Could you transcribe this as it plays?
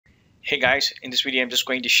Hey guys, in this video I'm just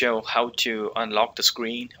going to show how to unlock the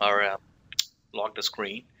screen or lock the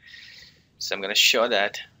screen. So I'm going to show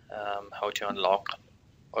that how to unlock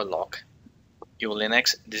or lock your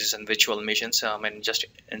Linux. This is in virtual machines and just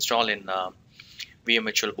install in VM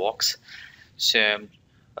VirtualBox. So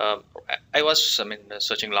I was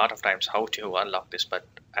searching a lot of times how to unlock this, but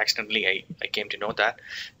accidentally I came to know that.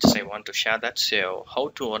 Just I want to share that. So how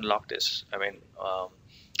to unlock this?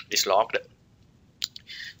 It's locked.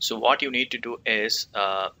 So what you need to do is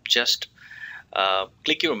just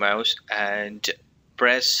click your mouse and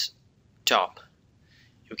press top.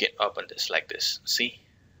 You can open this like this. See,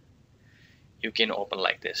 you can open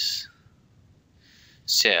like this.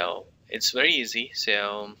 So it's very easy.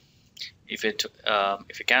 So if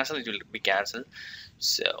you cancel, it will be canceled.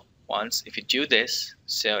 So once if you do this,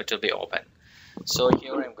 so it will be open. So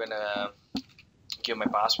here I'm gonna give my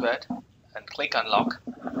password and click unlock.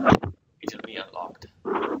 It will be unlocked.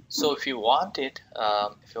 So if you want it,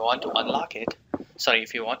 if you want to unlock it,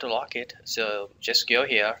 if you want to lock it, so just go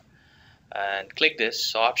here and click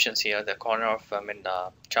this options here, the corner of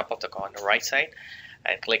top of the corner right side,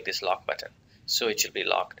 and click this lock button. So it should be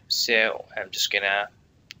locked. So I'm just gonna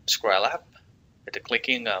scroll up with the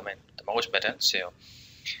clicking the mouse button. So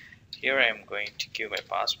here I'm going to give my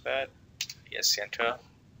password. Yes, enter.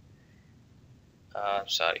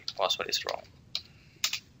 Sorry, password is wrong.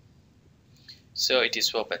 So it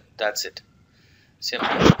is open. That's it. So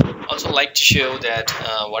I also like to show that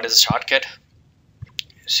what is the shortcut.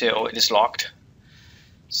 So it is locked.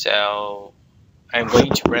 So I'm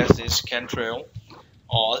going to press this Ctrl,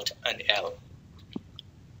 Alt, and L.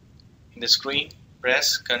 In the screen,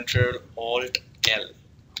 press Ctrl, Alt, L.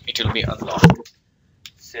 It will be unlocked.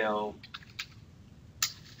 So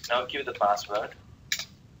now give the password.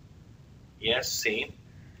 Yes, same.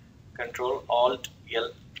 Ctrl, Alt,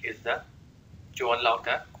 L is the to unlock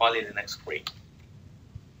the Quali Linux screen.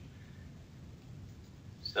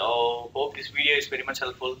 So hope this video is very much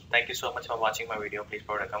helpful. Thank you so much for watching my video. Please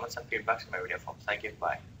provide comments and feedbacks in my video form. Thank you.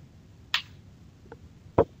 Bye.